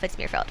don't know if it's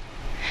Muirfield.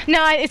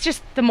 No, it's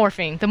just the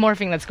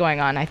morphing that's going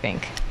on, I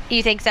think.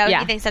 You think so?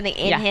 Yeah. You think something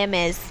in him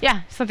is...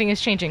 Yeah, something is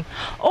changing.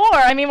 Or,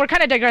 I mean, we're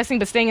kind of digressing,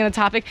 but staying in the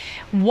topic.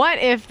 What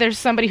if there's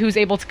somebody who's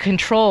able to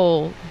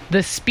control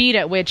the speed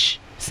at which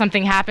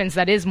something happens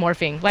that is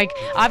morphing? Like,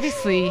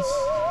 obviously...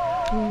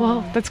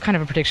 Well, that's kind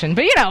of a prediction,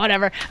 but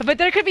whatever. But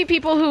there could be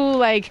people who,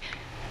 like,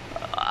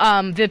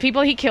 the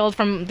people he killed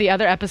from the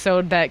other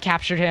episode that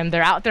captured him,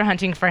 they're out there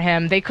hunting for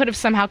him. They could have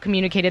somehow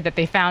communicated that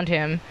they found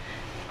him.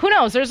 Who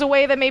knows? There's a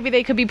way that maybe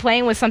they could be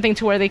playing with something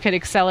to where they could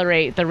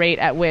accelerate the rate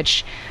at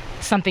which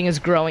something is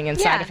growing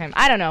inside of him.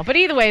 I don't know. But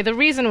either way, the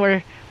reason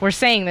we're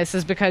saying this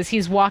is because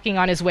he's walking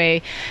on his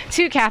way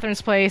to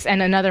Catherine's place,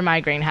 and another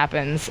migraine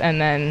happens, and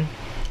then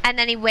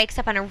he wakes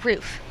up on a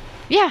roof.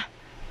 Yeah.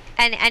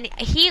 And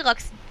he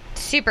looks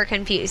super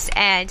confused,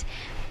 and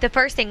the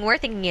first thing we're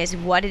thinking is,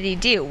 what did he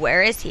do?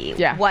 Where is he?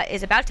 Yeah. What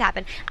is about to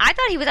happen? I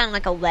thought he was on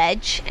like a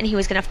ledge and he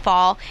was going to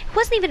fall. It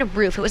wasn't even a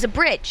roof. It was a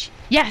bridge.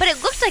 Yes. But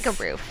it looked like a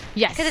roof.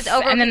 Yes. Because it's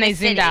over. And then from they the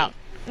zoomed city. out.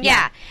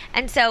 Yeah.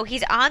 And so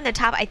he's on the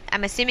top.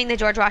 I'm assuming the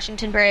George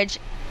Washington Bridge.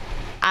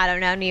 I don't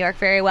know New York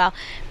very well.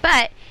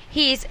 But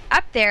he's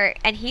up there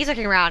and he's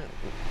looking around.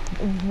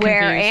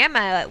 Where am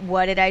I?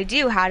 What did I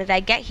do? How did I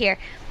get here?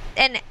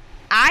 And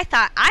I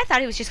thought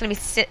he was just going to be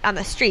sit on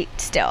the street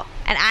still,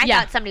 and I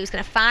thought somebody was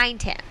going to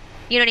find him.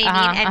 You know what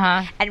I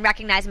mean? And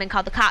recognize him and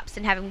call the cops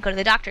and have him go to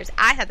the doctors.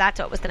 I thought that's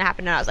what was going to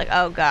happen, and I was like,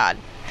 oh god.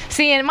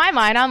 See, in my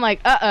mind, I'm like,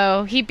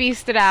 he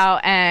beasted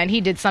out and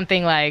he did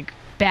something like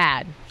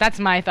bad. That's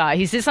my thought.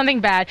 He did something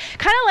bad.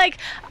 Kind of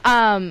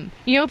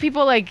like,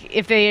 people like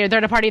if they're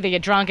at a party, they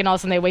get drunk and all of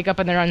a sudden they wake up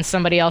and they're on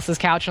somebody else's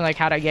couch and like,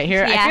 how'd I get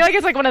here? Yeah. I feel like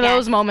it's like one of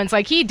those moments.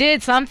 Like he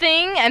did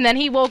something and then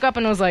he woke up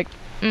and was like,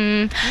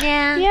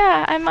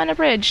 yeah, I'm on a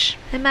bridge.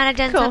 I might have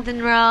done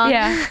something wrong.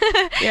 Yeah.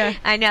 Yeah.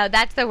 I know,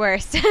 that's the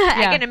worst.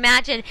 I can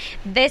imagine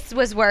this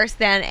was worse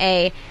than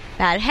a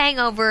bad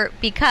hangover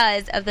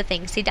because of the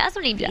things he does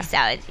when he beats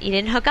out. He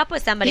didn't hook up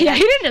with somebody. Yeah,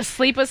 he didn't just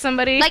sleep with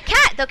somebody. Like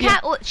Kat. Though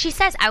Kat, well, she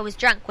says, I was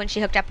drunk when she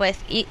hooked up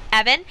with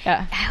Evan.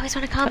 Yeah. I always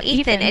want to call him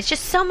Ethan. It's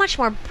just so much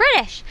more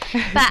British.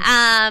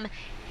 But,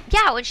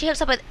 when she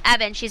hooks up with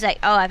Evan, she's like,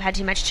 oh, I've had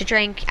too much to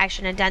drink. I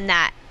shouldn't have done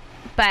that.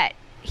 But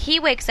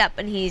he wakes up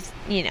and he's,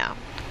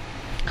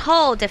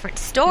 whole different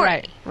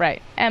story. Right.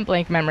 And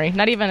blank memory.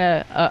 Not even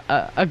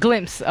a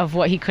glimpse of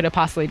what he could have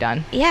possibly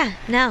done. Yeah,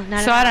 no, not at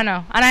all. So I don't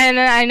know. And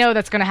I know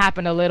that's going to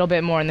happen a little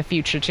bit more in the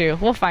future, too.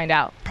 We'll find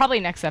out. Probably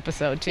next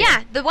episode, too.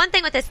 Yeah, the one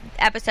thing with this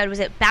episode was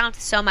it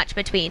bounced so much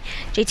between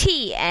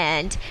JT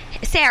and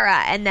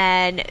Sarah, and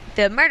then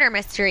the murder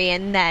mystery,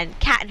 and then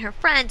Kat and her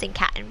friends, and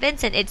Kat and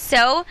Vincent. It's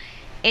so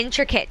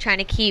intricate trying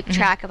to keep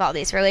track of all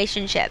these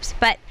relationships.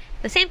 But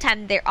at the same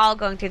time, they're all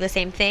going through the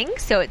same thing,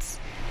 so it's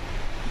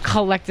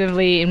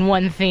collectively in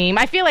one theme.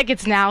 I feel like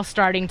it's now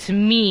starting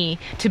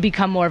to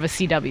become more of a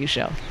CW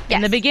show. Yes.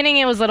 In the beginning,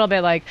 it was a little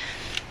bit like,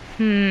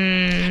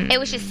 It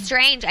was just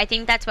strange. I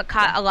think that's what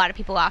caught a lot of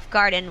people off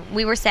guard, and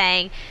we were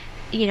saying,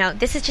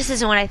 this is just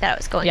isn't what I thought it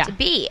was going to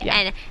be. Yeah.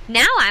 And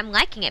now I'm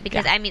liking it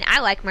because, I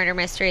like murder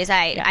mysteries.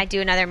 I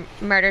do another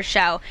murder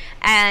show,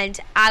 and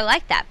I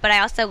like that. But I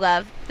also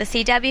love the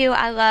CW.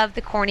 I love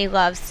the corny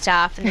love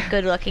stuff and the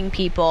good-looking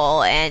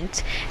people.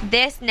 And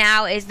this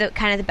now is the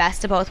kind of the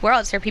best of both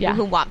worlds for people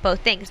who want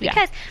both things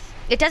because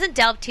it doesn't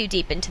delve too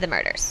deep into the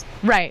murders.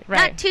 Right.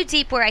 Not too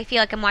deep where I feel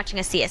like I'm watching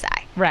a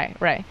CSI.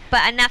 Right.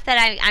 But enough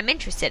that I'm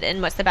interested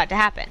in what's about to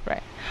happen.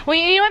 Right. Well,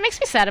 you know what makes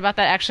me sad about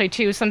that, actually,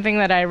 too? Something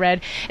that I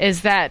read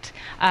is that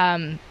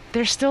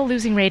they're still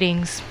losing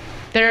ratings.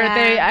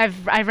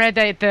 I've read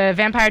that the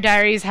Vampire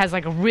Diaries has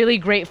like a really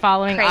great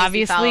following,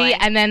 obviously,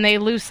 and then they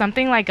lose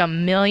something like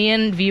 1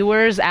 million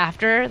viewers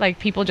after. Like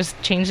people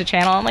just change the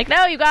channel. I'm like,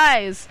 no, you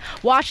guys,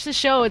 watch the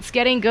show. It's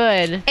getting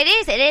good. It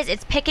is.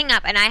 It's picking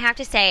up, and I have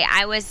to say,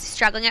 I was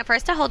struggling at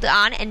first to hold it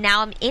on, and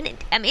now I'm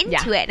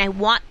into it, and I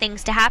want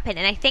things to happen.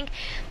 And I think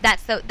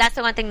that's the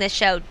one thing this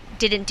show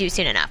didn't do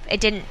soon enough. It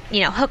didn't,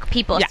 hook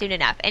people soon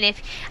enough. And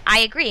if I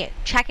agree,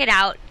 check it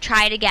out,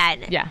 try it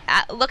again. Yeah.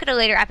 Look at a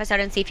later episode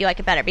and see if you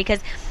like it better,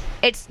 because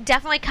it's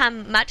definitely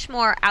come much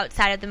more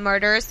outside of the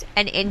murders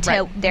and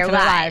into their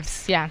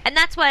lives. Yeah. And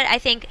that's what I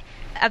think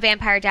a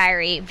Vampire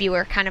Diary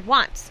viewer kind of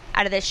wants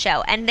out of this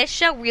show. And this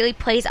show really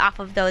plays off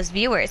of those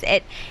viewers.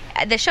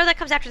 The show that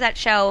comes after that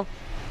show,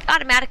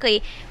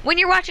 automatically, when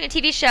you're watching a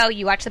TV show,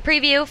 you watch the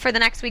preview for the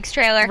next week's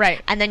trailer,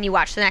 and then you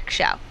watch the next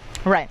show.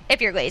 Right. If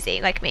you're lazy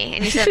like me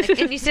and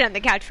you sit on the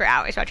couch for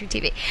hours watching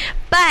TV.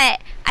 But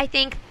I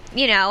think,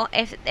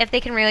 if they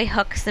can really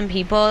hook some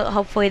people,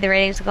 hopefully the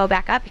ratings will go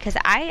back up because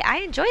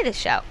I enjoy this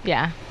show.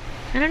 Yeah.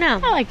 I don't know.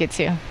 I like it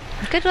too.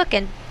 Good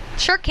looking.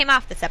 Sure came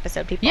off this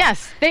episode, people.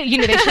 Yes. They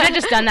should have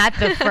just done that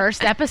the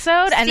first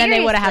episode, and then they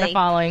would have had a Seriously.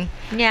 following.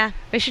 Yeah.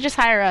 They should just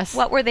hire us.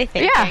 What were they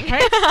thinking? Yeah,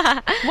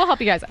 right? We'll help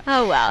you guys out.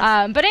 Oh,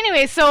 well. But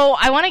anyway, so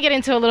I want to get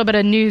into a little bit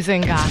of news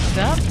and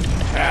gossip.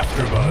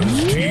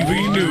 AfterBuzz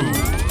TV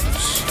News.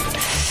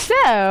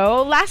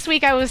 So, last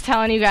week I was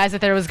telling you guys that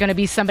there was going to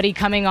be somebody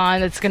coming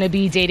on that's going to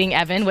be dating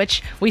Evan,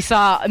 which we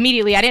saw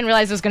immediately. I didn't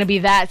realize it was going to be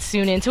that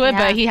soon into it,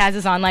 but he has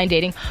his online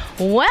dating.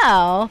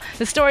 Well,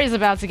 the story is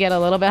about to get a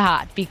little bit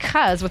hot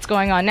because what's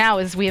going on now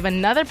is we have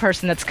another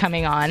person that's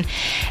coming on,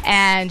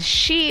 and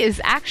she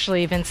is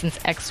actually Vincent's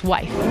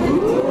ex-wife.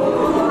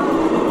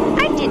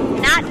 I did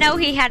not know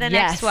he had an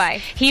Yes.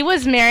 ex-wife. He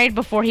was married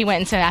before he went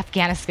into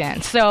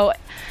Afghanistan. So,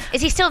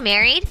 Is he still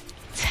married?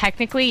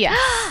 technically,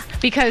 yes.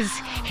 Because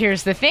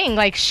here's the thing,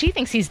 like, she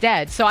thinks he's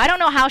dead. So I don't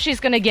know how she's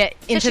going to get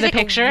into she's the like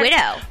picture. a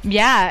widow.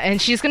 Yeah, and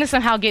she's going to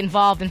somehow get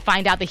involved and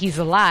find out that he's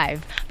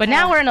alive. But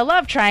now we're in a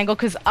love triangle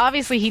because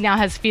obviously he now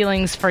has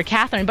feelings for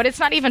Catherine. But it's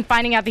not even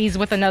finding out that he's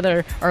with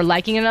another or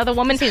liking another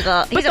woman. He's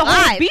but the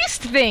alive. whole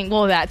beast thing,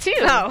 well, that too.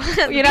 Oh,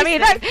 you know what I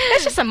mean?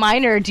 That's just a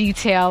minor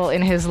detail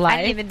in his life. I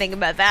didn't even think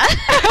about that.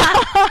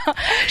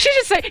 She's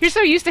just like, you're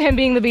so used to him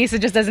being the beast, it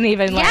just doesn't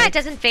even Yeah, it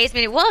doesn't faze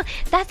me. Well,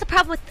 that's the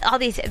problem with all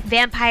these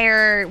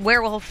vampire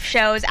werewolf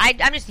shows.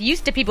 I'm just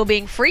used to people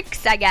being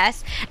freaks, I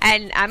guess,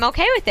 and I'm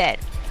okay with it.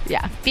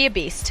 Yeah. Be a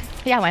beast.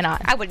 Yeah, why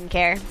not? I wouldn't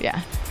care.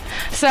 Yeah.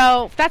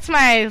 So that's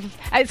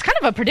it's kind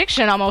of a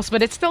prediction almost,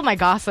 but it's still my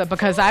gossip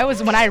because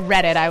when I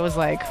read it, I was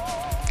like,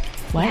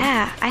 what?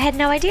 Yeah, I had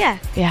no idea.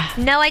 Yeah.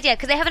 No idea,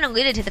 because they haven't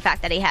alluded to the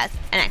fact that he has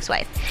an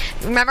ex-wife.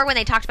 Remember when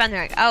they talked about him,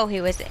 they're like, oh,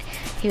 he was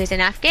in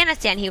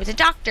Afghanistan, he was a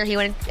doctor, he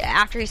went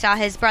after he saw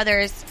his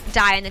brothers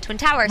die in the Twin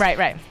Towers.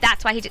 Right.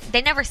 That's why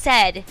they never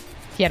said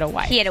He had a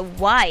wife. he had a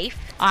wife.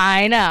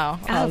 I know.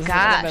 I Oh, was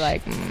gosh.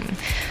 Like,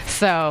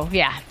 So,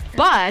 yeah.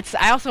 But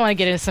I also want to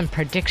get into some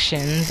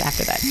predictions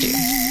after that, too.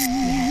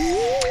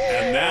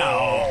 And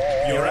now,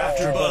 your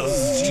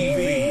AfterBuzz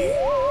TV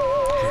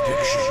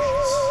predictions.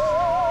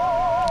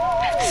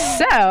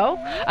 So,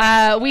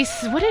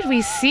 what did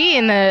we see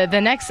in the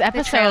next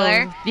episode?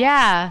 trailer?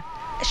 Yeah.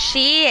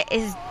 She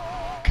is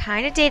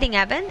kind of dating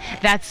Evan.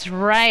 That's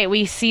right.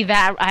 We see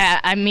that.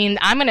 I mean,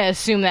 I'm going to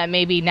assume that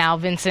maybe now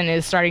Vincent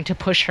is starting to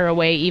push her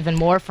away even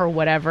more for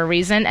whatever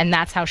reason, and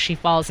that's how she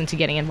falls into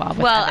getting involved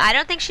with Well, Evan. I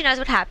don't think she knows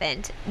what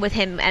happened with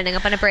him ending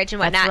up on a bridge and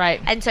whatnot. That's right.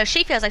 And so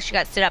she feels like she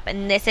got stood up,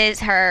 and this is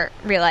her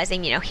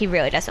realizing, he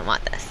really doesn't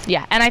want this.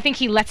 Yeah, and I think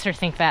he lets her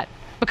think that.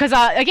 Because,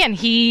 again,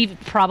 he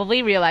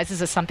probably realizes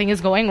that something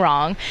is going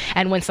wrong,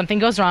 and when something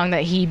goes wrong,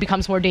 that he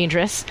becomes more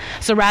dangerous.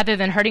 So rather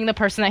than hurting the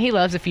person that he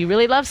loves, if you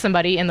really love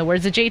somebody, in the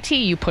words of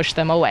JT, you push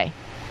them away.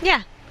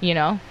 Yeah. You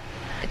know?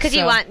 Because So-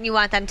 you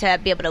want them to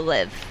be able to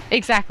live.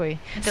 Exactly.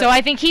 So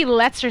I think he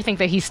lets her think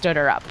that he stood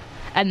her up.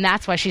 And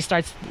that's why she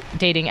starts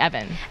dating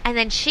Evan. And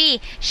then she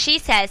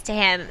says to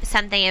him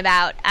something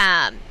about,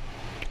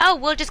 oh,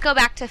 we'll just go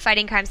back to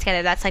fighting crimes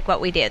together. That's like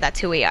what we do. That's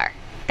who we are.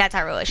 That's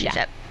our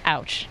relationship.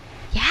 Ouch.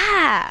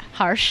 Yeah.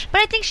 Harsh.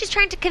 But I think she's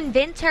trying to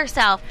convince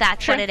herself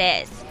that's Sure. what it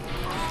is.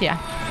 Yeah.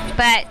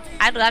 But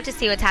I'd love to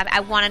see what's happening. I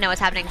want to know what's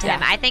happening to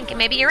him. I think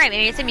maybe you're right.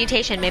 Maybe it's a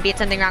mutation. Maybe it's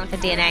something wrong with the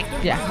DNA.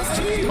 Yeah.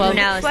 Well, Who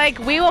knows? it's like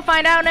we will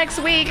find out next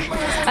week.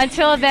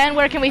 Until then,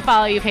 where can we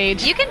follow you,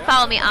 Paige? You can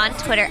follow me on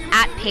Twitter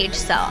at Paige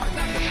Saul.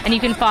 And you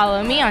can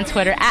follow me on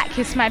Twitter at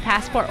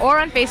KissMyPassport or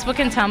on Facebook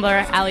and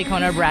Tumblr, Ali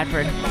Kona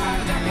Bradford. All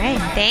right.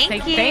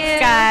 Thank you. Thanks,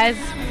 guys.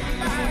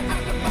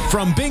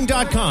 From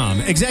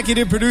Bing.com,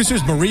 executive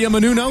producers Maria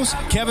Menounos,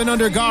 Kevin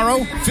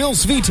Undergaro, Phil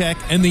Svitek,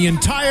 and the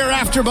entire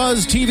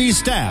AfterBuzz TV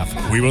staff.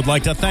 We would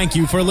like to thank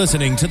you for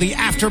listening to the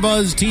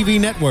AfterBuzz TV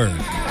network.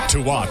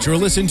 To watch or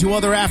listen to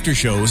other after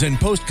shows and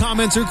post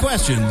comments or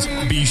questions,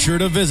 be sure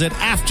to visit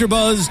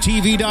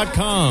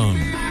AfterBuzzTV.com.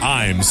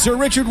 I'm Sir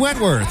Richard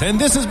Wentworth, and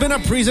this has been a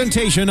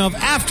presentation of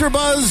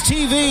AfterBuzz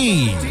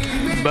TV.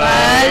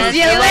 Buzz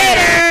you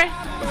later.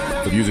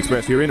 The views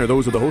expressed herein are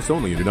those of the hosts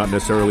only and do not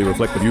necessarily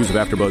reflect the views of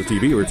AfterBuzz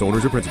TV or its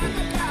owners or principals.